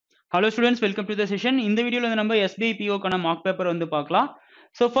Hello students, welcome to the session. In the video la நம்ம SBI PO கான mock paper வந்து பார்க்கலாம்.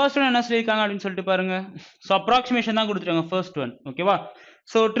 So first one என்ன சொல்லிருக்காங்க அப்படினு சொல்லிட்டு பாருங்க. So approximation தான் கொடுத்திருக்காங்க first one. ஓகேவா?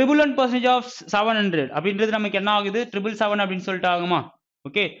 So 111% of 700 அப்படின்றது நமக்கு என்ன ஆகுது? 777 அப்படினு சொல்லிட்டு ஆகுமா?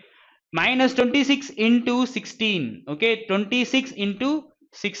 Okay. Minus 26 into 16. Okay, 26 into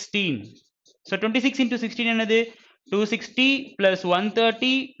 16. So 26 into 16 என்னது? 260 plus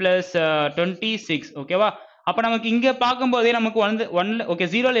 130 plus 26. ஓகேவா? அப்ப நமக்கு இங்க பாக்கும்போதே நமக்கு 1 ஓகே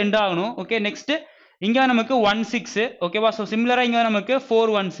 0 ல எண்ட் ஆகணும். ஓகே நெக்ஸ்ட் இங்க நமக்கு 16 ஓகேவா? சோ சிமிலரா இங்க நமக்கு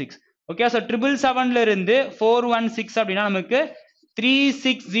 416. ஓகே சோ 777 ல இருந்து 416 அப்படினா நமக்கு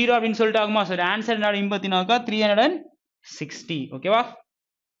 360 அப்படினு சொல்லிட்டு ஆகுமா? சோ ஆன்சர் என்ன அப்படினு பாத்தீங்கன்னாக்கா 360 ஓகேவா?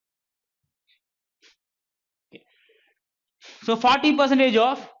 So 40%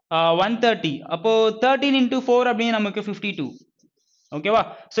 of 130 அப்போ 13 into 4 அப்படினா நமக்கு 52 ஓகேவா?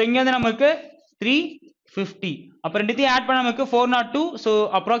 சோ இங்க வந்து நமக்கு 350 அப்ப ரெண்டுத்தையும் ஆட் பண்ண நமக்கு 402 so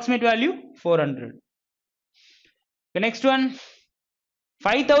approximate value 400. The next one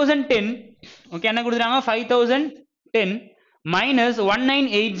 5010 okay என்ன கொடுத்திருக்காங்க 5010 minus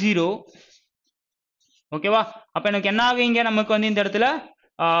 1980 ஓகேவா? அப்ப எனக்கு என்ன ஆகும் இங்க நமக்கு வந்து இந்த இடத்துல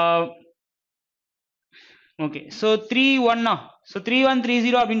okay so 31 so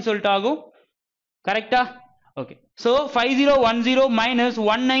 3130 அப்படினு சொல்லிட்டு ஆகும் கரெக்ட்டா? okay so 5010 minus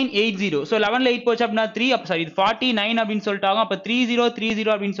 1980 so 11 ல 8 போச்சு அப்படினா 3 அப்ப சாரி இது 49 அப்படினு சொல்லிட்டு ஆகும் அப்ப 3030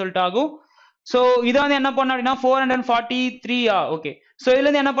 அப்படினு சொல்லிட்டு ஆகும் so இத வந்து என்ன பண்ணனும் அப்படினா 443 okay so இதுல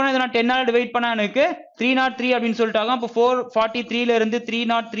இருந்து என்ன பண்ணனும் இத நான் 10 ஆல டிவைட் பண்ணா எனக்கு 303 அப்படினு சொல்லிட்டு ஆகும் அப்ப 443 ல இருந்து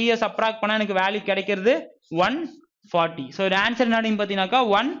 303 ஐ சப்ட்ராக்ட் பண்ணா எனக்கு வேல்யூ கிடைக்கிறது 140 so the answer என்ன அப்படினு பாத்தீங்கன்னாக்கா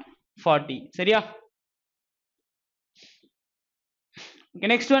 140 சரியா? okay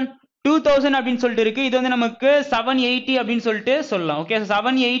next one 2000 அப்படினு சொல்லிட்டு இருக்கு இது வந்து நமக்கு 780 அப்படினு சொல்லிட்டு சொல்லலாம் ஓகே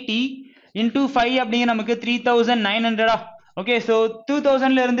 780 into 5 அப்படிங்க நமக்கு 3900 ஓகே so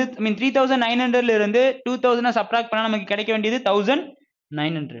 2000 ல இருந்து I mean 3900 ல இருந்து 2000 ஐ சப்ட்ராக்ட் பண்ணா நமக்கு கிடைக்க வேண்டியது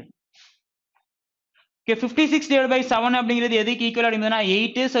 1900 okay 56 divided by 7 அப்படிங்கிறது எதுக்கு ஈக்குவல் அப்படினா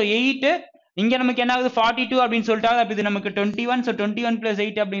 8 so 8 இங்க நமக்கு என்ன ஆகுது 42 அப்படினு சொல்லிட்டாங்க அப்ப இது நமக்கு 21 so 21 plus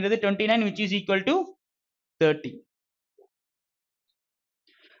 8 அப்படிங்கிறது 29 which is equal to 30.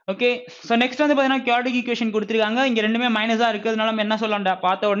 Okay so next வந்து பாத்தீங்கன்னா குவாட்ரிக் ஈக்குவேஷன் கொடுத்திருக்காங்க இங்க ரெண்டுமே மைனஸா இருக்குதுனால நம்ம என்ன சொல்லலாம்டா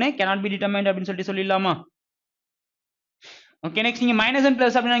பார்த்த உடனே cannot be determined அப்படினு சொல்லிட்டு சொல்லிடலாமா? ஓகே நெக்ஸ்ட் இங்க மைனஸ் அண்ட்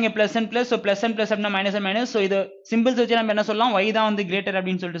பிளஸ் அப்படினா இங்க plus and plus so plus and plus அப்படினா மைனஸ் அண்ட் மைனஸ் சோ இது சிம்பிள்ஸ் வச்சு நம்ம என்ன சொல்லலாம் y தான் வந்து கிரேட்டர்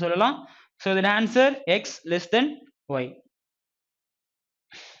அப்படினு சொல்லிட்டு சொல்லலாம் so the answer x less than y.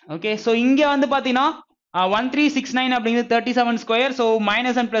 Okay so இங்க வந்து பாத்தீங்கன்னா 1369 அப்படிங்கிறது 37 square so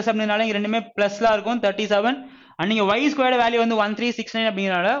minus and plus அப்படினால இங்க ரெண்டுமே பிளஸ்ல இருக்கும் 37 and நீங்க y ஸ்கொயர்ட் வேல்யூ வந்து 1369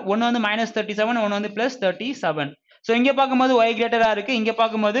 அப்படிங்கறனால ஒன்னு வந்து -37 ஒன்னு வந்து +37 சோ இங்க பாக்கும்போது y கிரேட்டரா இருக்கு இங்க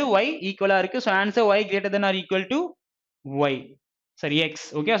பாக்கும்போது y ஈக்குவலா இருக்கு so answer y greater than or equal to y சரி x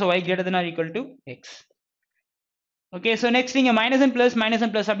okay so y greater than or equal to x. Okay so next இங்க மைனஸ் அண்ட் பிளஸ்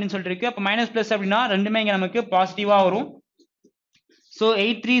அப்படினு சொல்லிட்டு இருக்கு அப்ப மைனஸ் பிளஸ் அப்படினா ரெண்டுமே இங்க நமக்கு பாசிட்டிவா வரும் சோ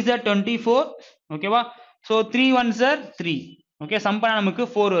 8 3s are 24 ஓகேவா so 3 1s are 3 okay some பண்ணா நமக்கு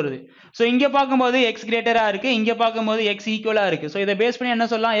 4 வருது சோ இங்க பாக்கும்போது x கிரேட்டரா இருக்கு இங்க பாக்கும்போது x ஈக்குவலா இருக்கு சோ இத பேஸ் பண்ணி என்ன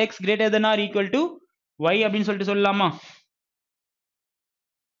சொல்லலாம் x greater than or equal to y அப்படினு சொல்லிட்டு சொல்லலாமா?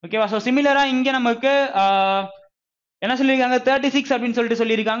 ஓகேவா சோ சிமிலரா இங்க நமக்கு என்ன சொல்லிருக்காங்க 36 அப்படினு சொல்லிட்டு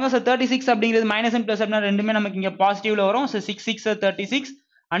சொல்லிருக்காங்க சோ 36 அப்படிங்கிறது மைனஸ் அண்ட் பிளஸ் அப்படினா ரெண்டுமே நமக்கு இங்க பாசிட்டிவ்ல வரும் சோ 6 6 36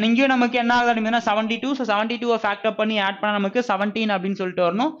 and இங்க நமக்கு என்ன ஆகுது அப்படினா 72 சோ 72 ஃபேக்டர் பண்ணி ஆட் பண்ணா நமக்கு 17 அப்படினு சொல்லிட்டு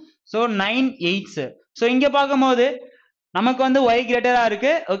வரணும் சோ 9 8s சோ இங்க பாக்கும்போது நமக்கு வந்து y கிரேட்டரா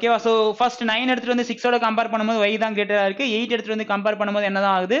இருக்கு ஓகேவா சோ ஃபர்ஸ்ட் 9 எடுத்துட்டு வந்து 6 ஓட கம்பேர் பண்ணும்போது y தான் கிரேட்டரா இருக்கு 8 எடுத்துட்டு வந்து கம்பேர் பண்ணும்போது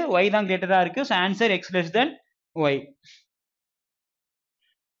என்னதான் ஆகுது y தான் கிரேட்டரா இருக்கு so answer x less than y.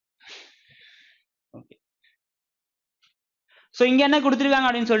 Okay so இங்க என்ன கொடுத்திருக்காங்க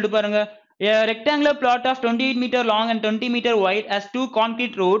அப்படினு சொல்லிட்டு பாருங்க a rectangular plot of 28 meter long and 20 meter wide has two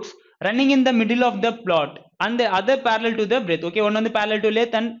concrete roads running in the middle of the plot and the other parallel to the breadth okay one வந்து parallel to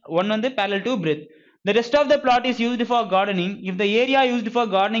length and one வந்து parallel to breadth. The rest of the plot is used for gardening. If the area used for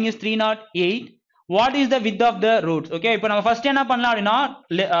gardening is 308, what is the width of the roads? Okay, இப்போ நம்ம first என்ன பண்ணலாம் அப்படினா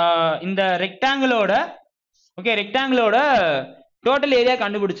இந்த ரெக்டாங்கிளோட okay ரெக்டாங்கிளோட total area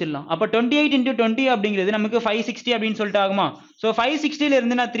கண்டுபிடிச்சிடலாம். அப்ப 28 into 20 அப்படிங்கிறது நமக்கு 560 அப்படினு சொல்லிட்டு ஆகுமா? சோ 560 ல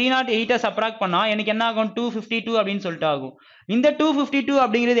இருந்து நான் 308 சப்ட்ராக்ட் பண்ணா எனக்கு என்ன ஆகும் 252 அப்படினு சொல்லிட்டு ஆகும். இந்த 252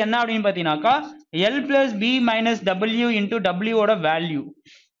 அப்படிங்கிறது என்ன அப்படினு பாத்தீங்கன்னாக்கா L plus B minus W into W ஓட value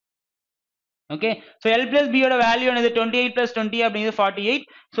okay so L plus B ஓட வேல்யூ என்னது 28 plus 20 அப்படிங்கிறது 48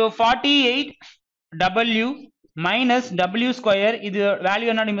 so 48 W minus W square இது வேல்யூ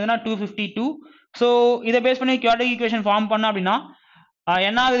என்ன அப்படினா 252 so இத பேஸ் பண்ணி குவாட்ரிக் ஈக்குவேஷன் ஃபார்ம் பண்ணா அப்படினா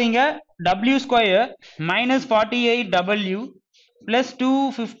என்ன ஆகுதுங்க W square minus 48W plus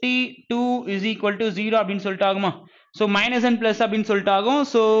 252 is equal to 0 அப்படின்னு சொல்லிட்டு ஆகுமா? ஸோ மைனஸ் அண்ட் பிளஸ் அப்படின்னு சொல்லிட்டு ஆகும்.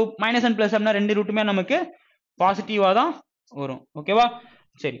 ஸோ மைனஸ் அண்ட் பிளஸ் அப்படின்னா ரெண்டு ரூட்டுமே நமக்கு பாசிட்டிவாக தான் வரும். ஓகேவா?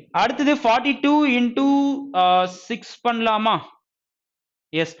 சரி, அடுத்தது 42 into 6 பண்ணலாமா?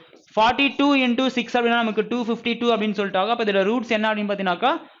 எஸ், 42 into 6 அப்படின்னா நமக்கு 252 அப்படின்னு சொல்லிட்டு ஆகும். அப்போ இதோட ரூட்ஸ் என்ன அப்படின்னு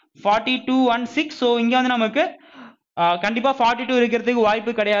பார்த்தீங்கன்னாக்கா 42 and 6. ஸோ இங்கே வந்து நமக்கு கண்டிப்பாக 42 இருக்கிறதுக்கு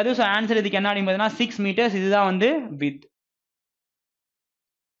வாய்ப்பு கிடையாது. ஸோ ஆன்சர் இதுக்கு என்ன அப்படின்னு பார்த்தீங்கன்னா 6 meters. இதுதான் வந்து with.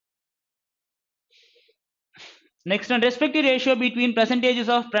 Next one, respective ratio between percentages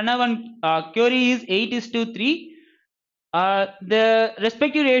of Pranav and Curie is 8:3. The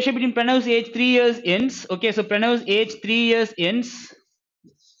respective ratio between Pranav's age 3 years ends. Okay, so Pranav's age 3 years ends,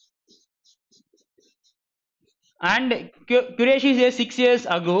 and Quresh's age 6 years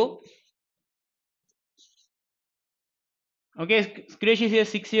ago. Okay, Quresh's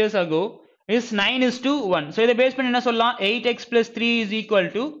age 6 years ago is 9:1. So the base பண்ண என்ன சொல்லலாம்? 8x plus 3 is equal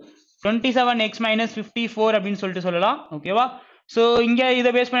to 27x minus 54 அப்படின்னு சொல்லிட்டு சொல்லலாம். ஓகேவா? So இங்கே இதை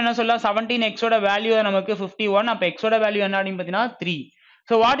base பண்ணி என்ன சொல்லலாம்? 17x ஓட வேல்யூ நமக்கு 51. அப்போ x ஓட வேல்யூ என்ன அப்படின்னு பார்த்தீங்கன்னா 3.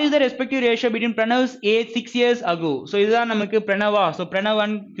 So what is the respective ratio between பிரணவ்ஸ் age 6 years ago? So இதுதான் நமக்கு Pranava. So Pranav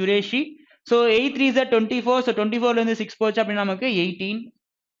and Qureshi. So 8 3 is 24. So 24லேருந்து 6 போச்சு அப்படின்னா நமக்கு 18.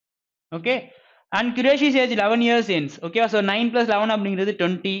 Okay, and குரேஷிஸ் age 11 years ends. Okay, so 9 plus 11 அப்படிங்கிறது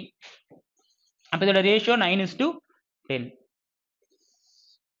 20. அப்போ இதோட ratio 9:10.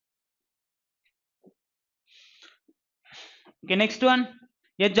 Okay, next one.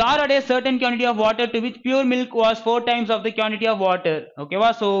 A jar had a certain quantity of water to which pure milk was 4 times of the quantity of water. Okay,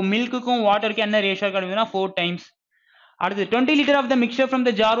 so milk kum water ku enna ratio kaduvina 4 times. Adutha 20 liter of the mixture from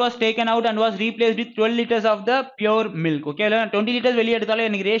the jar was taken out and was replaced with 12 liters of the pure milk. Okay, 20 liters வெளிய எடுத்தாலே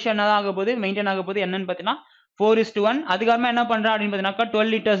எனக்கு ratio என்ன ஆக போகுது, maintain ஆக போகுது என்னன்னு பார்த்தீங்கன்னா 4:1. அதுக்கப்புறமா என்ன பண்றேன் அப்படின்னு பார்த்தீங்கன்னா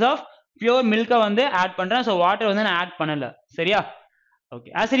 12 liters of pure milk வந்து ஆட் பண்றேன். ஸோ வாட்டர் வந்து நான் ஆட் பண்ணல. சரியா?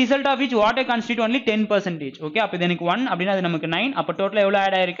 Okay, as a result of which water constitute only 10%. Okay, அப்போ இது எனக்கு 1 அப்படின்னா அது நமக்கு 9. அப்போ டோட்டலாக எவ்வளோ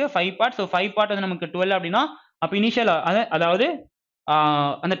ஆட் ஆயிருக்கு? 5 பார்ட். ஸோ 5 பார்ட் வந்து நமக்கு 12 அப்படின்னா அப்போ இனிஷியல் அதாவது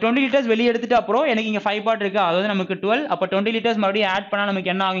அந்த 20 liters வெளியே எடுத்துட்டு அப்புறம் எனக்கு இங்கே 5 பார்ட் இருக்கு, அதாவது நமக்கு 12. அப்போ 20 liters மறுபடியும் ஆட் பண்ணால்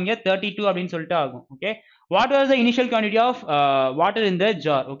நமக்கு என்ன ஆகுங்க? 32 அப்படின்னு சொல்லிட்டு ஆகும். Okay, what was the initial quantity of water in the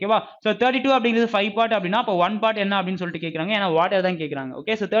jar? ஓகேவா? ஸோ 32 அப்படிங்கிறது 5 பார்ட் அப்படின்னா அப்போ 1 பார்ட் என்ன அப்படின்னு சொல்லிட்டு கேட்குறாங்க, ஏன்னா வாட்டர் தான் கேட்குறாங்க.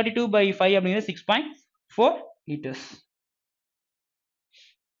 ஓகே, ஸோ 32/5 அப்படிங்கிறது 6.4 liters.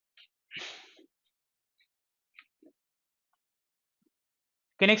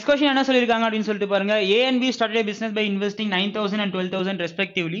 Okay, next question என்ன சொல்லிருக்காங்க அப்படின்னு சொல்லிட்டு பாருங்க. A and B started a business by investing 9,000 and 12,000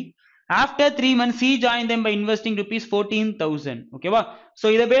 respectively. After 3 months C joined them by investing rupees 14,000. ஓகேவா? ஸோ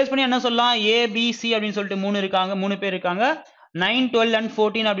இதை பேஸ் பண்ணி என்ன சொல்லலாம்? A B C அப்படின்னு சொல்லிட்டு மூணு பேர் இருக்காங்க. 9 12 and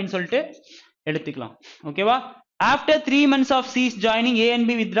 14 அப்படின்னு சொல்லிட்டு எடுத்துக்கலாம். ஓகேவா? After 3 months of C's joining, A and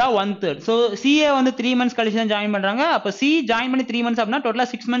B withdraw 1/3. So CA வந்து 3 months கழிச்சு தான் ஜாயின் பண்றாங்க. அப்போ C ஜாயின் பண்ணி 3 months அப்படின்னா டோட்டலா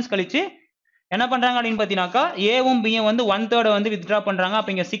 6 months கழிச்சு என்ன பண்றாங்க அப்படின்னு பாத்தீங்கன்னாக்கா ஏவும் பியும் வந்து 1/3 வந்து வித்ட்ரா பண்றாங்க. அப்ப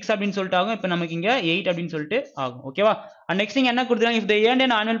இங்க 6 அப்படின்னு சொல்லிட்டு ஆகும். இப்ப நமக்கு இங்க 8 அப்படின்னு சொல்லிட்டு ஆகும். ஓகேவா? அண்ட் நெக்ஸ்ட் இங்க என்ன கொடுத்துறாங்க? If they earned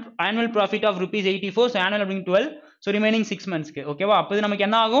an annual profit of rupees 84, so annual அப்படிங்க 12, so remaining 6 monthsக்கு. ஓகேவா? அப்ப இது நமக்கு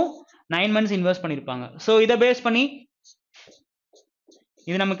என்ன ஆகும்? 9 months இன்வெஸ்ட் பண்ணிருப்பாங்க. சோ இத பேஸ் பண்ணி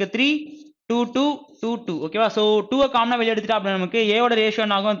இது நமக்கு 3 2 2 2 2. ஓகேவா? சோ 2 காமனா வெளிய எடுத்துட்டா அப்ப நமக்கு A ஓட ரேஷியோ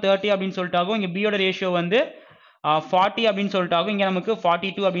என்ன ஆகும்? 30 அப்படின்னு சொல்லிட்டு ஆகும். இங்க B ஓட ரேஷியோ வந்து 40 அப்படின்னு சொல்லிட்டு ஆகும். இங்க நமக்கு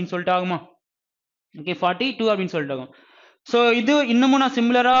 42 அப்படின்னு சொல்லிட்டு ஆகுமா? ஓகே, 42 அப்படின்னு சொல்லிட்டு. ஸோ இது இன்னமும் நான்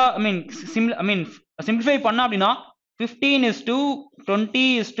சிமிலரா சிம்பிளிஃபை பண்ண அப்படின்னா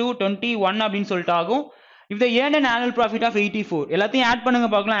 15:20:21 அப்படின்னு சொல்லிட்டு ஆகும். If the earned an annual profit of 84, எல்லாத்தையும் ஆட் பண்ணுங்க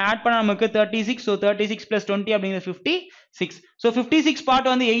பார்க்கலாம். ஆட் பண்ணா நமக்கு 36. ஸோ 36 + 20 அப்படிங்கிறது 56. ஸோ 56 பார்ட்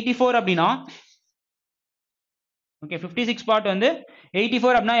வந்து 84 அப்படின்னா ஓகே 56 பார்ட் வந்து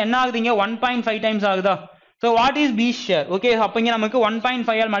 84 அப்படின்னா என்ன ஆகுதுங்க? 1.5 டைம்ஸ் ஆகுதா? So what is B share? Okay, அப்ப இங்க நமக்கு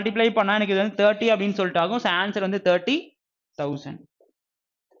 1.5 ஆல் மல்டிப்ளை பண்ணா எனக்கு இது வந்து 30 அப்படின்னு சொல்லிட்டு ஆகும். So ஆன்சர் வந்து 30,000.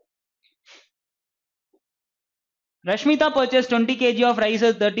 Rashmita purchased 20 kg of rice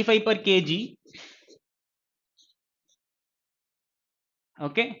at 35 per kg.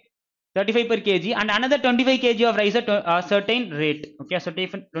 Okay, 35 per kg and another 25 kg of rice at a certain rate. Okay, so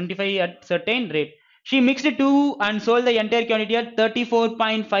 25 at certain rate. She mixed 2 and sold the entire quantity at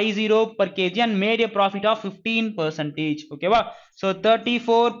 34.50 per kg and made a profit of 15%. Okay, wow. So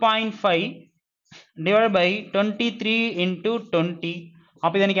 34.5 divided by 23 into 20.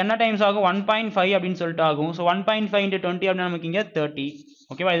 அப்ப இதற்கு என்ன times ஆகும்? 1.5 அப்படின்னு சொல்லிட்டு ஆகும். So 1.5 into 20 அப்படின்னா நமக்கு இங்க 30.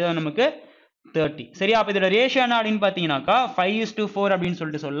 ஓகேவா? இதுதான் நமக்கு 30. சரியா? அப்ப இதோட ரேஷியோ என்ன அப்படின்னு பாத்தீங்கன்னாக்கா 5:4 அப்படின்னு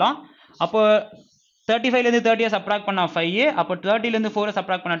சொல்லிட்டு சொல்லலாம். அப்போ 35 ல இருந்து 30 சப்ட்ராக்ட் பண்ணா 5, அப்போ 30 ல இருந்து 4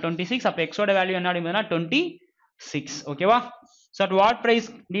 சப்ட்ராக்ட் பண்ணா 26. அப்போ x ஓட வேல்யூ என்ன அப்படினா 26. ஓகேவா? So at what price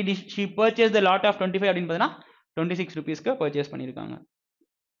did she purchase the lot of 25 அப்படினு பார்த்தா 26 rupeesக்கு purchase பண்ணிருக்காங்க.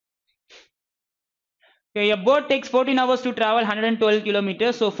 Okay, a boat takes 14 hours to travel 112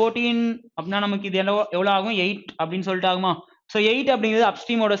 kilometers. So 14 அப்படினா நமக்கு இது எவ்வளவு ஆகும் 8 அப்படினு சொல்லிட்டு ஆகுமா. So 8 அப்படிங்கிறது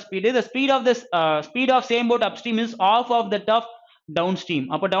upstream ஓட speed. The speed of same boat upstream is half of that of downstream.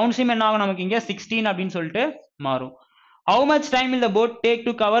 அப்ப downstream என்ன ஆகும் நமக்கு இங்க 16 அப்படினு சொல்லிட்டு மாறும். How much time will the boat take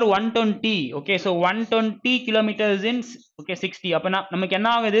to cover 120? Okay, so 120 kilometers in 60. அப்ப நமக்கு என்ன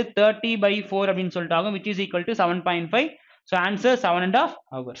ஆகுது 30 by 4 அப்படினு சொல்லிட்டு ஆகும், which is equal to 7.5. So answer 7.5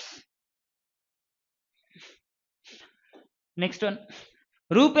 hours. Next one.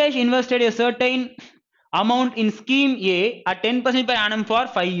 Rupesh invested a certain amount in scheme A at 10% per annum for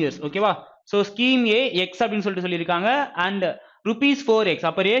 5 years. Okay வா. So scheme A X அப்படினு சொல்லிட்டு சொல்லிருக்காங்க and rupees 4x.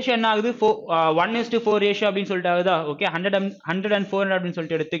 அப்ப ratio என்ன ஆகுது 1:4 ratio அப்படினு சொல்லிட்டு ஆகுதா. ஓகே 100 and 400 அப்படினு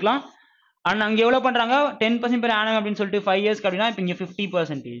சொல்லிட்டு எடுத்துக்கலாம். and அங்க எவ்வளவு பண்றாங்க 10% per annum அப்படினு சொல்லிட்டு 5 years அப்படினா இப்போ இங்க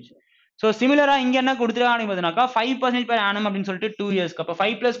 50%. So similarா இங்க என்ன கொடுத்திருக்காங்க அப்படினாக்கா 5% per annum அப்படினு சொல்லிட்டு 2 years. அப்ப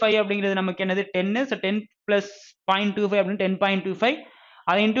 5 plus 5 அப்படிங்கிறது நமக்கு என்னது 10. So 10 plus 0.25 அப்படினா 10.25.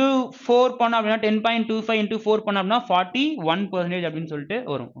 அது into 4 பண்ணா அப்படினா 10.25 into 4 பண்ணா அப்படினா 41% அப்படினு சொல்லிட்டு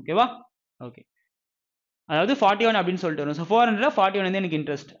வரும். ஓகேவா. ஓகே, அதாவது 41 அப்படினு சொல்லிட்டு வரும். So 400 41 வந்து எனக்கு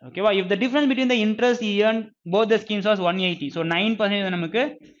இன்ட்ரெஸ்ட். ஓகேவா. if the difference between the interest he earned both the schemes was 180. So 9% நமக்கு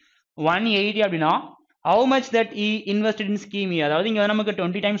 180 அப்படினா how much that he invested in scheme A. அதாவது இங்க நமக்கு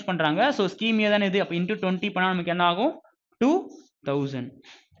 20 times பண்றாங்க. So scheme A தான இது. அப்ப into 20 பண்ணா நமக்கு என்ன ஆகும் 2000.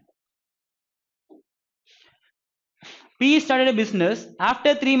 P started a business.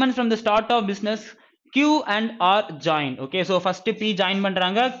 After 3 months from the start of business, Q and R joined. Okay, so first P join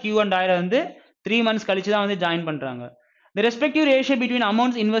பண்றாங்க, Q and R வந்து 3 months கழிச்சு தான் வந்து join பண்றாங்க. The respective ratio between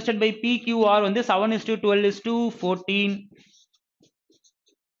amounts invested by P, Q, R வந்து 7:12:14.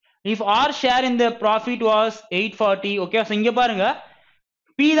 If R share in the profit was 840. Okay, so இங்க பாருங்க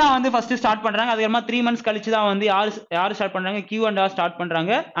P தான் வந்து ஃபர்ஸ்ட் ஸ்டார்ட் பண்றாங்க, அதுக்கப்புறமா 3 months கழிச்சு தான் வந்து யார் ஸ்டார்ட் பண்றாங்க Q and R ஸ்டார்ட்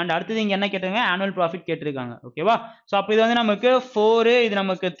பண்றாங்க. அண்ட் அடுத்தது இங்க என்ன கேட்டாங்க annual profit கேட்டிருக்காங்க. ஓகேவா. சோ அப்ப இது வந்து நமக்கு 4, இது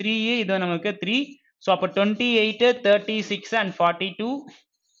நமக்கு 3, இது நமக்கு 3. சோ அப்ப 28, 36 and 42.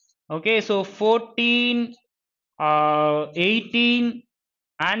 Okay, so 14, 18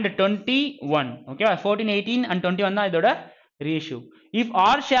 and 21. ஓகேவா. 14, 18 and 21 தான் இதோட ratio. If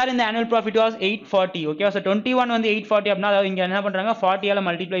R share in the annual profit was 840. okay, so 21 வந்து 840 அப்படினா அதாவது இங்க என்ன பண்றாங்க 40 ஆல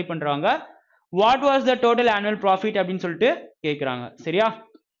மல்டிப்ளை பண்றாங்க. what was the total annual profit அப்படினு சொல்லிட்டு கேக்குறாங்க. சரியா.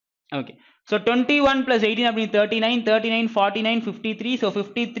 okay, so 21 plus 18 அப்படி 39, 39 49 53. so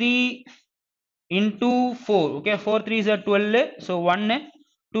 53 into 4. okay, 4 3s are 12. so 1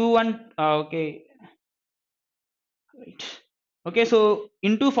 2 1 okay right. okay, so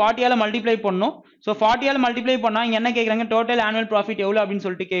into 40 ஆல மல்டிப்ளை பண்ணனும். so 40 ஆல மல்டிப்ளை பண்ணா இங்க என்ன கேக்குறாங்க டோட்டல் annual profit எவ்வளவு அப்படினு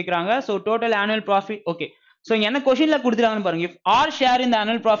சொல்லிட்டு கேக்குறாங்க. so total annual profit. okay, so என்ன क्वेश्चनல கொடுத்திருக்காங்கன்னு பாருங்க. if R share in the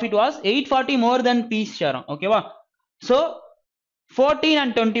annual profit was 840 more than P share. ஓகேவா. so 14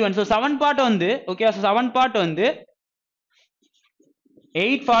 and 21. so 7 part வந்து okay, so 7 part வந்து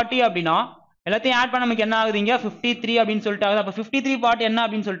 840 அப்படினா எல்லாத்தையும் ஆட் பண்ண நமக்கு என்ன ஆகுது இங்க 53 அப்படினு சொல்லிட்டு ஆகுது. அப்ப 53 part என்ன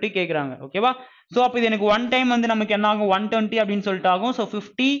அப்படினு சொல்லிட்டு கேக்குறாங்க. ஓகேவா. சோ அப்ப இது எனக்கு 1 டைம் வந்து நமக்கு என்ன ஆகும் 120 அப்படினு சொல்லிட்டு ஆகும். So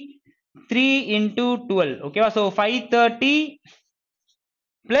 53 into 12. ஓகேவா. So 530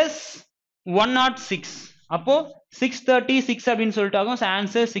 plus 106. அப்போ 636 அப்படினு சொல்லிட்டு ஆகும். So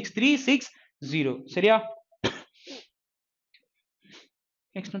answer 6360. சரியா.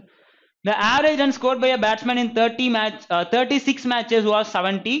 next one. The average run scored by a batsman in 36 matches was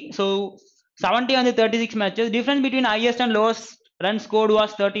 70. so 70 on the 36 matches. Difference between highest and lowest run scored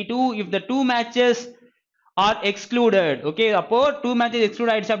was 32. if the two matches are excluded. okay, அப்போ 2 matches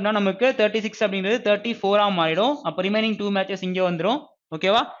exclude ஆயிடுச்சு அப்படினா நமக்கு 36 அப்படிங்கிறது 34 ஆ மாறிடும். அப்ப remaining 2 matches இங்க வந்துரும்.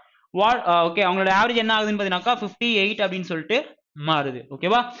 ஓகேவா. okay, அவங்களோட ஆவரேஜ் என்ன ஆகுதுன்னு பாத்தீங்கன்னாக்கா 58 அப்படின்னு சொல்லிட்டு மாறுது.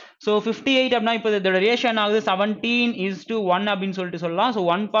 ஓகேவா. சோ 58 அப்படினா இப்போ இதோட ரேஷியோ என்ன ஆகுது 17:1 அப்படின்னு சொல்லிட்டு சொல்லலாம். சோ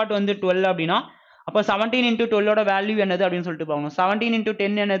 1 part வந்து 12 அப்படினா அப்ப 17 into 12 ஓட வேல்யூ என்னது அப்படின்னு சொல்லிட்டு பாக்கணும். 17 into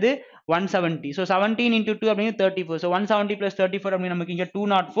 10 என்னது 170. so 17 into 2 அப்படிங்கிறது 34. so 170 plus 34 அப்படி நமக்கு இங்க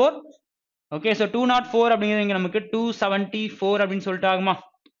 204. okay, so 204 அப்படிங்கிறது இங்க நமக்கு 274 அப்படின்னு சொல்லிட்டு ஆகுமா.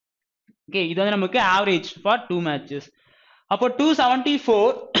 okay, இது வந்து நமக்கு average for 2 matches. அப்போ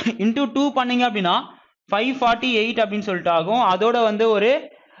 274 into 2 பண்ணீங்க அப்படினா 548 அப்படின்னு சொல்லிட்டு ஆகும். அதோட வந்து ஒரு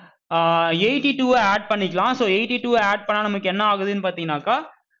 82 ஆட் பண்ணிக்கலாம். so 82 ஆட் பண்ணா நமக்கு என்ன ஆகுதுன்னு பாத்தீங்கன்னாக்கா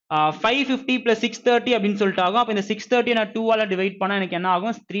 550 plus 630 அப்படின்னு சொல்லிட்டு ஆகும். அப்ப இந்த 630 நான் 2 ஆல டிவைட் பண்ணா எனக்கு என்ன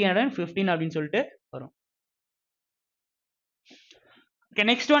ஆகும் 315 அப்படின்னு சொல்லிட்டு வரும். okay,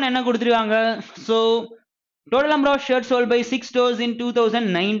 next one என்ன கொடுத்திருக்காங்க. so total number of shirts sold by 6 stores in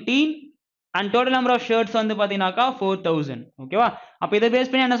 2019 and total number of shirts வந்து பாத்தீங்கன்னாக்கா 4000. ஓகேவா. அப்ப இதை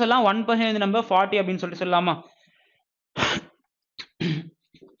பேஸ் பண்ணி என்ன சொல்லலாம் 1% நம்பர் 40 அப்படின்னு சொல்லிட்டு சொல்லலாமா.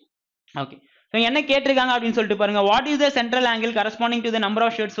 okay, ஸோ என்ன கேட்டிருக்காங்க அப்படின்னு சொல்லிட்டு பாருங்க, what is the central angle corresponding to the number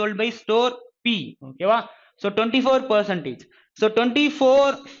of shirts sold by store B. ஓகேவா? ஸோ 24%. So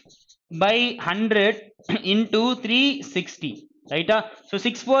 24 by 100 into 360. ரைட்டா? ஸோ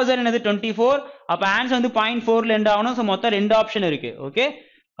 6 என்னது 24. அப்போ ஆன்சர் வந்து 0.4ல எண்ட் ஆகணும். ஸோ மொத்தம் 2 ஆப்ஷன் இருக்கு. Okay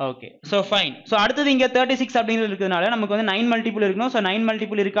okay. So fine. So அடுத்தது இங்க 36 அப்படிங்கிறது இருக்கிறதுனால நமக்கு வந்து 9 மல்டிபிள் இருக்கணும். ஸோ 9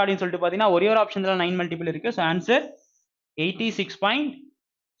 மல்டிபிள் இருக்கு அப்படின்னு சொல்லிட்டு பார்த்தீங்கன்னா ஒரே ஒரு ஆப்ஷன் தான் 9 மல்டிபிள் இருக்கு. So answer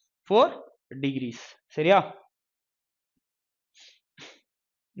 86.4 degrees. சரியா?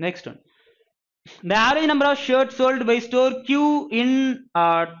 Next one. The average number of shirts sold by store Q in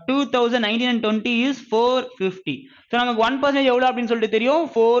 2019 and 20 is 450. So நமக்கு 1% எவ்வளவு அப்படின்னு சொல்லிட்டு தெரியும்,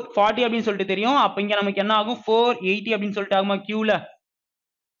 440 அப்படின்னு சொல்லிட்டு தெரியும். அப்ப இங்க நமக்கு என்ன ஆகும், 480 அப்படின்னு சொல்லிட்டு ஆகுமா Qல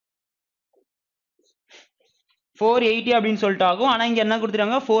 480 அப்படின்னு சொல்லிட்டு ஆகும். ஆனா இங்க என்ன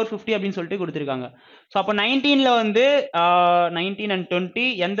கொடுத்துருக்காங்க, 450 அப்படின்னு சொல்லிட்டு கொடுத்துருக்காங்க. ஸோ அப்போ 19ல வந்து 19 and 20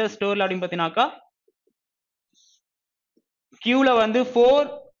 எந்த ஸ்டோர்ல அப்படின்னு பார்த்தீங்கன்னாக்கா Qல வந்து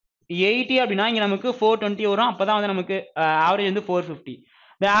 480 அப்படின்னா இங்க நமக்கு 420 வரும். அப்பதான் வந்து நமக்கு ஆவரேஜ் வந்து 450.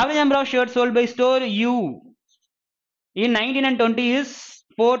 The average number of shirts sold by store U in 19 and 20 is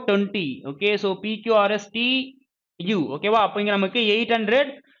 420. Okay, so PQRST U. ஓகேவா? அப்போ இங்க நமக்கு 800.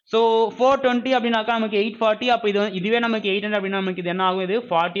 ஸோ 420 அப்படின்னாக்கா நமக்கு 840. அப்போ இதுவே நமக்கு 800 அப்படின்னா நமக்கு இது என்ன ஆகும், இது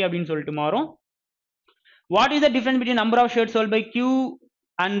 40 அப்படின்னு சொல்லிட்டு மாறும். What is the difference between number of shirts sold by Q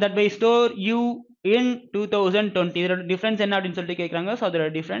and that by store U in 2020? இதோட டிஃபரன்ஸ் என்ன அப்படின்னு சொல்லிட்டு கேட்குறாங்க. ஸோ அதோட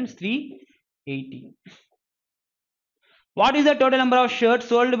difference 380. What is the total number of shirts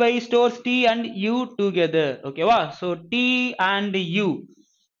sold by stores T and U together? ஓகேவா? So T and U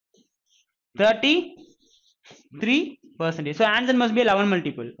 33%. So answer must be 11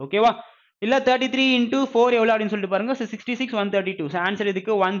 multiple. ஓகேவா? இல்ல 33 into 4 எவ்வளவு அப்படின்னு சொல்லிட்டு பாருங்க. ஸோ 66 132. ஸோ ஆன்சர்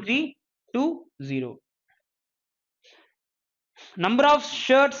இதுக்கு 1320. Number of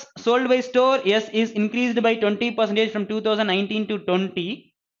shirts sold by store S is increased by 20% from 2019 to 20.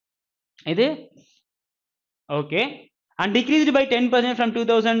 இது okay, and decreased by 10% from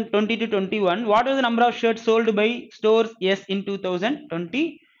 2020 to 21. What was the number of shirts sold by stores S in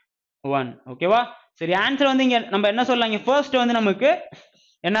 2021? ஓகேவா? சரி, answer வந்து இங்க நம்ம என்ன சொல்லலாம், first வந்து நமக்கு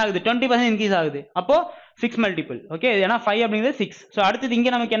என்ன ஆகுது, 20% இன்க்ரீஸ் ஆகுது. அப்போ 6 மல்டிபிள். ஓகே, ஏன்னா 5 அப்படிங்கிறது 6. ஸோ அடுத்தது இங்க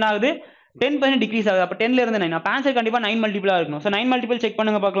நமக்கு என்ன ஆகுது, 10% டிக்ரீஸ் ஆகுது. அப்போ 10ல இருந்து 9. அப்போ ஆன்சர் கண்டிப்பா 9 மல்டிபிளா இருக்கணும். ஸோ 9 மல்டிபிள் செக்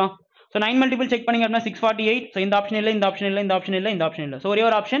பண்ணுங்க பார்க்கலாம். ஸோ 9 மல்டிபிள் செக் பண்ணீங்க அப்படின்னா 648. ஸோ இந்த ஆப்ஷன் இல்லை, இந்த ஆப்ஷன் இல்லை, இந்த ஆப்ஷன் இல்லை, இந்த ஆப்ஷன் இல்லை. ஸோ ஒரே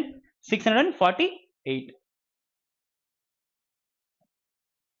ஒரு option 648.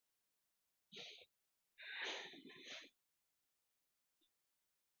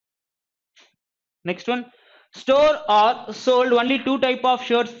 Next one. Store or sold only two type of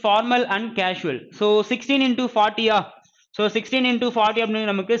shirts, formal and casual. So 16 into 40. So 16 into 40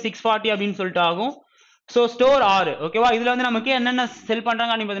 அப்படின்னு நமக்கு 640 அப்படின்னு சொல்லிட்டு ஆகும். So store R. ஓகேவா? இதுல வந்து நமக்கு என்னென்ன செல்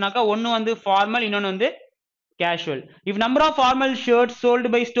பண்றாங்க அப்படின்னு பார்த்தீங்கன்னாக்கா ஒன்னு வந்து ஃபார்மல், இன்னொன்னு வந்து casual. If number of formal shirts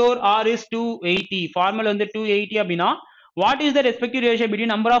sold by store R is 280, formal வந்து 280 அப்படின்னா what is the respective ratio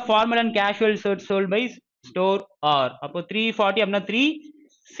between number of formal and casual shirts sold by store R? அப்போ 340 அப்படின்னா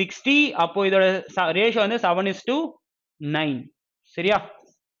 360. அப்போ இதோட ரேஷியோ வந்து 7:9. சரியா?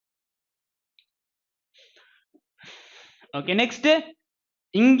 ஓகே, நெக்ஸ்ட்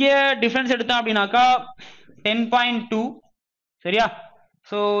இங்க difference எடுத்தோம் அப்படின்னாக்கா 10.2. சரியா?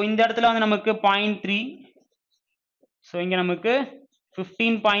 ஸோ இந்த இடத்துல வந்து நமக்கு 0.3. ஸோ இங்க நமக்கு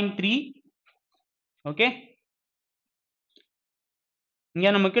 15.3. ஓகே,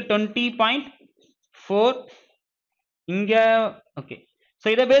 இங்க நமக்கு 20.4. இங்க ஓகே. ஸோ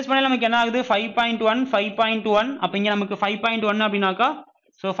இதை பேஸ் பண்ணி நமக்கு என்ன ஆகுது, 5.1 5.1. அப்போ இங்க நமக்கு 5.1 அப்படின்னாக்கா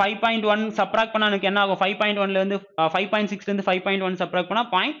ஸோ 5.1 சப்ராக்ட் பண்ணா நமக்கு என்ன ஆகும், 5.1ல இருந்து 5.6ல இருந்து 5.1 சப்ராக்ட் பண்ணா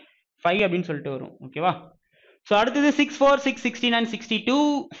 0.5 அப்படின்னு சொல்லிட்டு வரும். ஓகேவா? ஸோ அடுத்தது 6 4 6 16 and 62.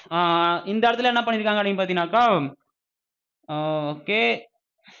 இந்த இடத்துல என்ன பண்ணிருக்காங்க அப்படின்னு பார்த்தீங்கன்னாக்கா ஓகே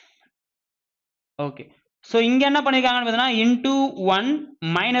ஓகே. ஸோ இங்க என்ன பண்ணிருக்காங்கன்னு பார்த்தீங்கன்னா into 1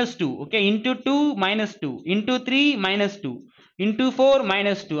 -2. Okay, into 2 -2, into 3 -2, into 4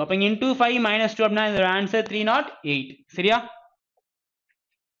 -2. அப்போ இங்க இன்டூ 5 -2 அப்படின்னா இதோட ஆன்சர் 308. சரியா?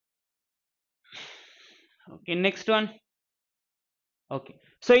 Okay, next one. Okay,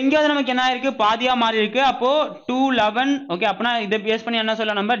 so இங்க வந்து நமக்கு என்ன இருக்கு, பாதியா மாறி இருக்கு. அப்போ 211. ஓகே, அப்படின்னா இதை பேஸ் பண்ணி என்ன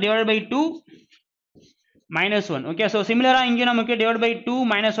சொல்லலாம், நம்ம டிவைட் பை 2 -1. ஓகே, ஸோ சிமிலரா இங்க நமக்கு டிவைட் பை 2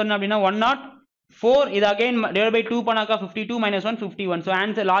 -1 அப்படின்னா 104. இது அகைன் டிவைட் பை 2 பண்ணாக்கா 52 -1 51. ஸோ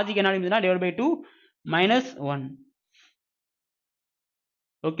ஆன்சர் லாஜிக் என்ன அப்படின்னா டிவைட் பை 2 -1.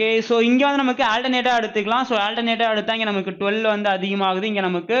 ஓகே, ஸோ இங்க வந்து நமக்கு ஆல்டர்னேட்டா எடுத்துக்கலாம். ஸோ ஆல்டர்னேட்டா எடுத்தா இங்க நமக்கு 12 வந்து அதிகமாகுது, இங்க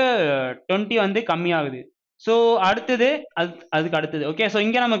நமக்கு 20 வந்து கம்மியாகுது. ஸோ அடுத்தது அதுக்கு அடுத்தது. ஓகே, ஸோ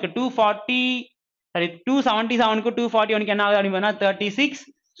இங்க நமக்கு 277க்கு 241க்கு என்ன ஆகுது அப்படின்னு 36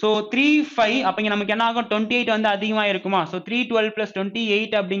 ஸோ 3 5 அப்போ இங்கே நமக்கு என்ன ஆகும் 28 வந்து அதிகமாக இருக்குமா ஸோ 312 +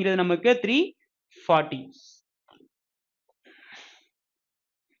 28 அப்படிங்கிறது நமக்கு 340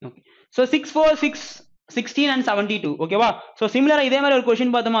 ஓகே ஸோ 6 4 6 16 and 72 ஓகேவா ஸோ சிமிலரா இதே மாதிரி ஒரு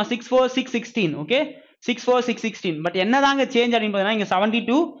கொஸ்டின் பார்த்தோமா 6 4 6 16 ஓகே 6 4 6 16 பட் என்னதாங்க சேஞ்ச் அப்படின்னு பார்த்தீங்கன்னா இங்க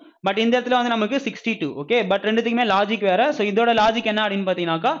 72 பட் இந்த இடத்துல வந்து நமக்கு 62 ஓகே பட் ரெண்டுத்துக்குமே லாஜிக் வேற ஸோ இதோட லாஜிக் என்ன அப்படின்னு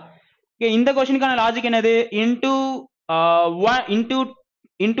பார்த்தீங்கன்னாக்கா இந்த கொஸ்டினுக்கான லாஜிக் என்னது into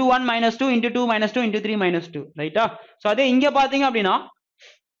into 1 minus 2 into 2 minus 2 into 3 minus 2 ரைட்டா ஸோ அதே இங்க பாத்தீங்க அப்படின்னா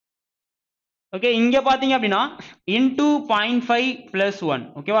ஓகே இங்க பாத்தீங்க அப்படின்னா இன்டூ 0.5 plus 1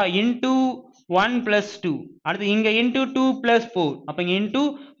 ஓகேவா இன்டூ 1 plus 2 அடுத்து இங்க இன்டூ 2 plus 4 அப்ப இங்க இன்டூ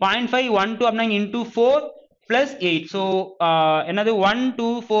 0.5 1 2 அப்படின்னா இன்டூ 4 plus 8 ஸோ என்னது 1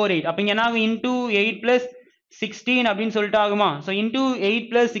 2 4 8 அப்ப இங்க என்ன ஆகும் இன்டூ 8 plus 16 அப்படின்னு சொல்லிட்டு ஆகுமா ஸோ இன்டூ 8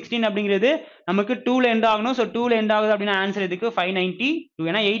 plus 16 அப்படிங்கிறது நமக்கு 2ல எண்ட் ஆகணும் ஸோ 2ல எண்ட் ஆகுது அப்படின்னா ஆன்சர் இதுக்கு 592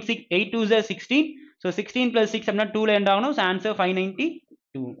 ஏன்னா 8 2 is 16 ஸோ 16 plus 6 அப்படின்னா 2ல எண்ட் ஆகணும் so answer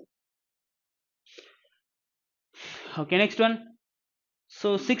 592 okay next one so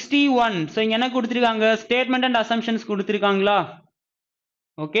 61 so இங்க என்ன கொடுத்திருக்காங்க statement and assumptions கொடுத்திருக்காங்களா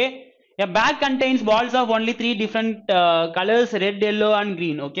okay a bag contains balls of only 3 different colors red yellow and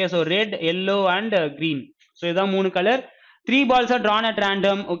green okay so red yellow and green so இதான் மூணு colour 3 balls are drawn at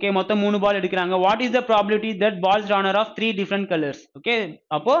random okay மொத்தம் 3 பால் எடுக்கறாங்க what is the probability that balls drawn are of 3 different colors okay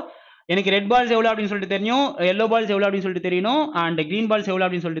அப்போ எனக்கு red balls எவ்வளவு அப்படினு சொல்லிட்டு தெரியும் yellow பால்ஸ் எவ்வளவு அப்படினு சொல்லிட்டு தெரியணும் and green பால்ஸ் எவ்வளவு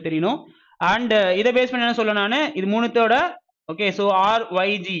அப்படினு சொல்லிட்டு தெரியணும் and இத பேஸ் பண்ணி என்ன சொல்லணும் நானு இது மூணுத்தோட okay so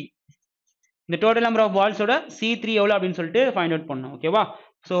RYG இந்த total number of balls ஓட C3 எவ்வளவு அப்படினு சொல்லிட்டு find out பண்ணனும் ஓகேவா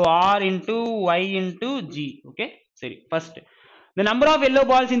so R into Y into G okay சரி first the number of yellow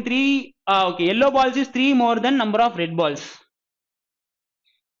balls in 3 okay yellow balls is 3 more than number of red balls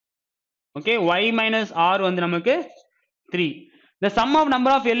okay Y minus R வந்து நமக்கு 3 the sum of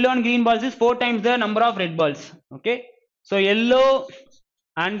number of yellow and green balls is 4 times the number of red balls okay so yellow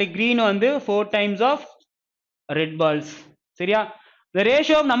and green வந்து 4 times of red balls சரியா the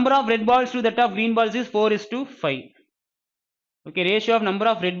ratio of number of red balls to that of green balls is 4:5 okay ratio of number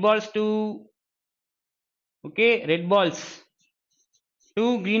of red balls to okay red balls to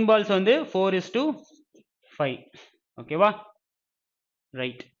green balls வந்து 4:5 ஓகேவா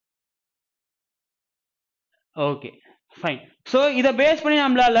right okay fine so இத base பண்ணி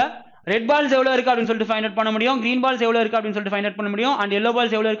நம்மளால red balls எவ்வளவு இருக்கு அப்படினு சொல்லிட்டு find out பண்ண முடியும் கிரீன் பால்ஸ் எவ்வளவு இருக்கு அப்படினு சொல்லிட்டு ஃபைண்ட் அவுட் பண்ண முடியும் and yellow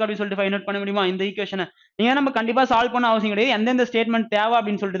பால்ஸ் எவ்வளவு இருக்கு அப்படினு சொல்லிட்டு ஃபைண்ட் அவுட் பண்ண முடியுமா இந்த ஈக்குவேஷனை நீங்க நம்ம கண்டிப்பா சால்வ் பண்ண அவசியம் கிடையாது எந்தெந்த ஸ்டேட்மென்ட் தேவை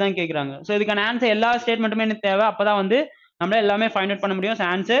அப்படினு சொல்லிட்டு தான் கேக்குறாங்க சோ இதுக்கான ஆன்சர் எல்லா ஸ்டேட்மென்ட்டுமே எனக்கு தேவை அப்பதான் வந்து நம்மள எல்லாமே ஃபைண்ட் அவுட் பண்ண முடியும் so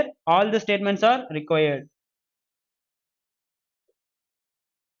answer all the statements R required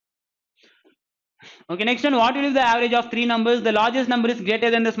okay next one what will be the average of three numbers the largest number is greater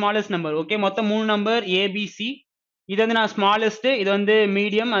than the smallest number okay மொத்தம் மூணு நம்பர் A B C இது வந்து நான் smallest இது வந்து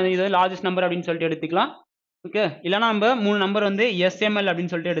medium இது largest number அப்படின்னு சொல்லிட்டு எடுத்துக்கலாம் ஓகே இல்லனா நம்ம மூணு நம்பர் வந்து SML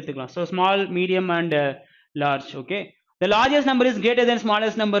அப்படின்னு சொல்லிட்டு எடுத்துக்கலாம் so small medium and large okay the largest number is greater than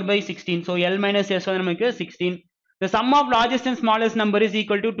smallest number by 16 so L minus S வந்து நமக்கு 16 the sum of largest and smallest number is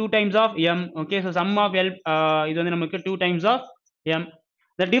equal to 2 times of M okay so sum of L இது வந்து நமக்கு 2 times of M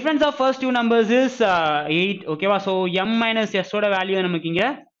the difference of first two numbers is 8 ஓகேவா so M minus S ஓட value நமக்கு இங்க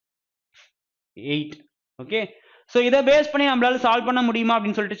 8 okay so இத base பண்ணி நம்மளால சால்வ் பண்ண முடியுமா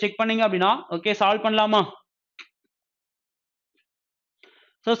அப்படினு சொல்லிட்டு செக் பண்ணீங்க அப்படினா ஓகே சால்வ் பண்ணலாமா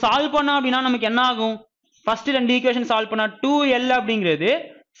so சால்வ் பண்ணா அப்படினா நமக்கு என்ன ஆகும் ஃபர்ஸ்ட் ரெண்டு ஈக்குவேஷன் சால்வ் பண்ணா 2L அப்படிங்கிறது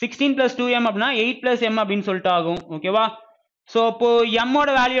 16 plus 2M அப்படினா 8 plus M அப்படினு சொல்லிட்டு ஆகும் ஓகேவா so அப்போ M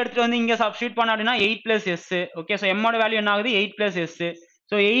ஓட வேல்யூ எடுத்துட்டு வந்து இங்க சப்ஸ்டிட்யூட் பண்ணா அப்படினா 8 plus S okay so M ஓட வேல்யூ என்ன ஆகுது 8 plus S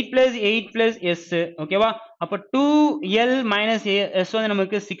so 8 plus 8 plus S ஓகேவா அப்ப 2L minus S வந்து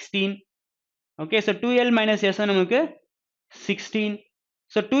நமக்கு 16 okay so 2L minus S வந்து நமக்கு 16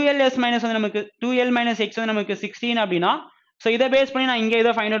 so 2LS minus வந்து நமக்கு 2L minus X வந்து நமக்கு 16 அப்படினா so இத பேஸ் பண்ணி நான் இங்க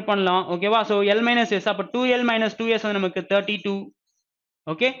இத ஃபைண்ட் அவுட் பண்ணலாம் ஓகேவா so L minus S அப்ப 2L minus 2S வந்து நமக்கு 32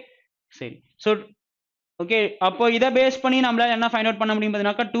 ஓகே சரி so ஓகே அப்போ இத பேஸ் பண்ணி நம்மளால என்ன ஃபைண்ட் அவுட் பண்ண முடியும்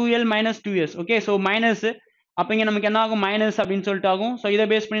பாத்தீங்கன்னா 2L minus 2S okay so minus அப்ப இங்க நமக்கு என்ன ஆகும் மைனஸ் அப்படினு சொல்லிட்டு ஆகும் so இத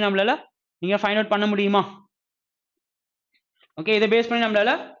பேஸ் பண்ணி நம்மளால நீங்க ஃபைண்ட் அவுட் பண்ண முடியுமா ஓகே இத பேஸ் பண்ணி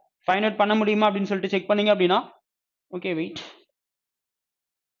நம்மளால ஃபைண்ட் அவுட் பண்ண முடியுமா அப்படினு சொல்லிட்டு செக் பண்ணீங்க அப்படினா ஓகே வெயிட்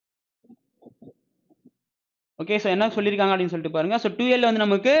ஓகே சோ என்ன சொல்லிருக்காங்க அப்படினு சொல்லிட்டு பாருங்க சோ 2L வந்து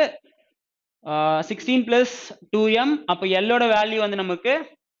நமக்கு 16 plus 2M அப்ப L ஓட வேல்யூ வந்து நமக்கு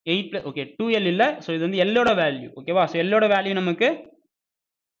 8 ஓகே 2L இல்ல சோ இது வந்து L ஓட வேல்யூ ஓகேவா சோ L ஓட வேல்யூ நமக்கு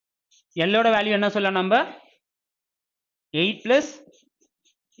L ஓட வேல்யூ என்ன சொல்லலாம் நம்ம 8 plus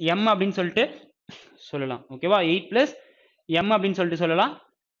M அப்படினு சொல்லிட்டு சொல்லலாம் ஓகேவா 8 plus M அப்படினு சொல்லிட்டு சொல்லலாம்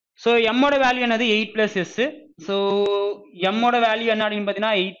ஸோ எம்மோட வேல்யூ என்னது 8 plus s. ஸோ எம்மோட வேல்யூ என்ன அப்படின்னு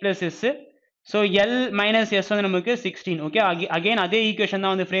பார்த்தீங்கன்னா 8 plus s. So L minus S வந்து நமக்கு 16. ஓகே, அகைன் அதே ஈக்குவேஷன்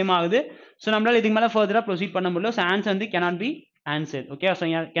தான் வந்து ஃப்ரேம் ஆகுது. ஸோ நம்மளால இதுக்கு மேலே ஃபர்தராக ப்ரொசீட் பண்ண முடியல. ஸோ ஆன்சர் வந்து cannot be answered. Okay, so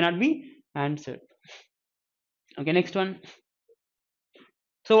cannot be answered. Okay, next one.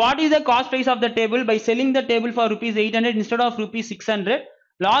 So what is the cost price of the table? By selling the table for rupees 800 instead of rupees 600,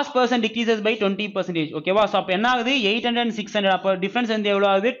 loss person decreases by 20%. ஓகேவா? So அப்போ என்ன ஆகுது? 800 and 600. அப்போ difference வந்து எவ்வளோ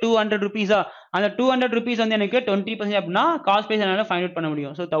ஆகுது? 200 rupees. அந்த 200 rupees வந்து எனக்கு 20% அப்படின்னா காஸ்ட் ப்ரைஸ் என்னால் ஃபைண்ட் அவுட் பண்ண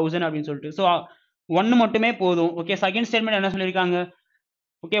முடியும். ஸோ 1000 அப்படின்னு சொல்லிட்டு. ஸோ ஒன்று மட்டுமே போதும். ஓகே, செகண்ட் ஸ்டேட்மெண்ட் என்ன சொல்லியிருக்காங்க?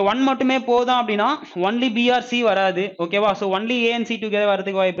 ஓகே, ஒன் மட்டுமே போதும் அப்படின்னா ஒன்லி பிஆர்சி வராது. ஓகேவா? So only A and C together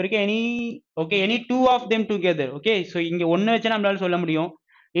வரதுக்கு வாய்ப்பு இருக்கு. Any two of them together. Okay, so இங்கே ஒன்று வச்சு நம்மளால சொல்ல முடியும்.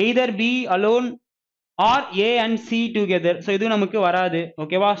 Either be alone R A and C together. So இது நமக்கு வராது.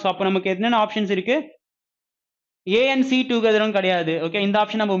 ஓகேவா? ஸோ அப்போ நமக்கு என்னென்ன ஆப்ஷன்ஸ் இருக்கு? ஏ அண்ட் சி டுகெதரும் கிடையாது. ஓகே, இந்த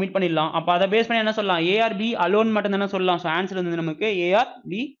ஆப்ஷன் நம்ம ஒமிட் பண்ணிடலாம். அப்போ அதை பேஸ் பண்ணி என்ன சொல்லலாம்? ஏஆர் பி அலோன் மட்டும் தானே சொல்லலாம். ஸோ ஆன்சர் வந்து நமக்கு AR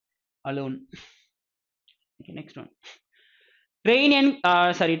be alone. Okay, next one. Train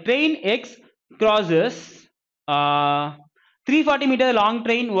X crosses 340 meter long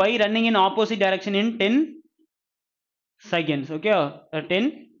train Y running in opposite direction in 10 seconds. Okay, 10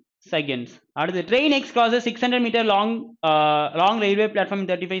 seconds. அடுத்து train X crosses 600 meter long railway platform in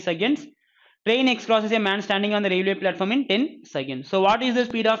 35 seconds. Train X crosses a man standing on the railway platform in 10 seconds. So what is the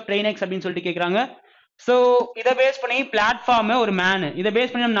speed of train X அப்படின்னு சொல்லிட்டு கேட்குறாங்க. So இதை base பண்ணி platform ஒரு menu, இதை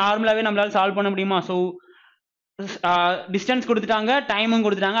base பண்ணி நம்ம நார்மலாகவே நம்மளால சால்வ் பண்ண முடியுமா? ஸோ டிஸ்டன்ஸ் கொடுத்துட்டாங்க, டைமும்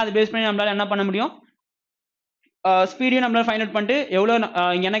கொடுத்துட்டாங்க. அது பேஸ் பண்ணி நம்மளால என்ன பண்ண முடியும்? ஸ்பீடையும் நம்மளால ஃபைண்ட் அவுட் பண்ணிட்டு எவ்வளோ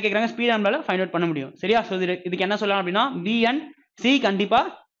இங்கே என்ன கேட்குறாங்க, ஸ்பீடை நம்மளால ஃபைண்ட் அவுட் பண்ண முடியும். சரியா? ஸோ இதுக்கு என்ன சொல்லலாம் அப்படின்னா பி அண்ட் சி கண்டிப்பாக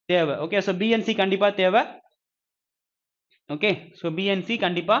தேவை. Okay, so B and C கண்டிப்பாக தேவை. Okay, so B and C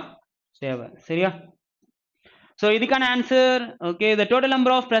கண்டிப்பாக தேவை. சரியா? ஸோ இதுக்கான answer, okay, the total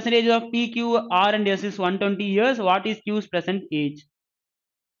number of percentage of B Q R and S is 120 years. What is கியூஸ் present age?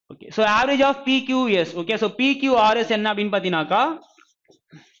 Okay, so average of PQS. Okay, so PQRS என்ன அப்படின்னு பார்த்தீங்கன்னாக்கா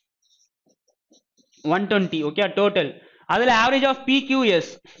 120. Okay, total. அதில் average of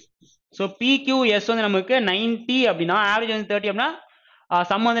PQS. So PQS வந்து நமக்கு 90 அப்படின்னா average வந்து 30 அப்படின்னா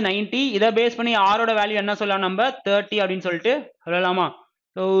some வந்து 90. இதை பேஸ் பண்ணி ஆரோட வேல்யூ என்ன சொல்லலாம்? நம்ம 30 அப்படின்னு சொல்லிட்டு சொல்லலாமா?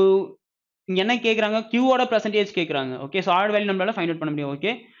 ஸோ இங்கே என்ன கேட்குறாங்க? கியூவோட பர்சன்டேஜ் கேட்குறாங்க. ஓகே, ஸோ ஆரோட வேல்யூ நம்மளால ஃபைண்ட் அவுட் பண்ண முடியும்.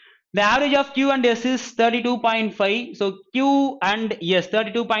 Okay, the average of Q and S is 32.5. So Q and S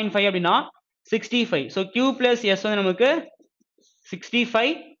 32.5 அப்படின்னா 65. So Q plus S வந்து நமக்கு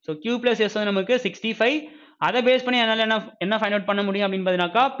 65. So Q plus S வந்து நமக்கு 65. அதை பேஸ் பண்ணி என்னால் என்ன ஃபைண்ட் அவுட் பண்ண முடியும் அப்படின்னு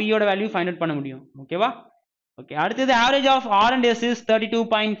பார்த்தீங்கன்னாக்கா பியோட வேல்யூ ஃபைண்ட் அவுட் பண்ண முடியும். ஓகேவா? ஓகே, அடுத்தது average of R and S is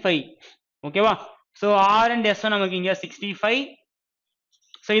 32.5. ஓகேவா? ஸோ ஆர் அண்ட் எஸ் நமக்கு இங்கே 65.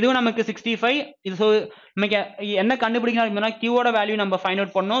 ஸோ இதுவும் நமக்கு 65. இது ஸோ நமக்கு என்ன கண்டுபிடிக்கணும் அப்படின்னா கியூவோட வேல்யூ நம்ம ஃபைண்ட்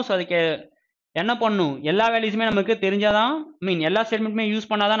அவுட் பண்ணணும். ஸோ அதுக்கு என்ன பண்ணணும்? எல்லா வேல்யூஸுமே நமக்கு தெரிஞ்சாதான், எல்லா ஸ்டேட்மெண்ட்டுமே யூஸ்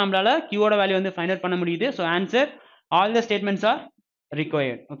பண்ணாதான் நம்மளால கியூவோட வேல்யூ வந்து ஃபைண்ட் அவுட் பண்ண முடியுது. So answer all the statements are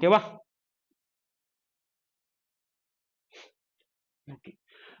required. ஓகேவா? ஓகே,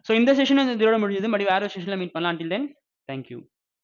 ஸோ இந்த செஷன் இதோட முடிஞ்சது. பட் வேற செஷனில் மீட் பண்ணலாம். until then, thank you.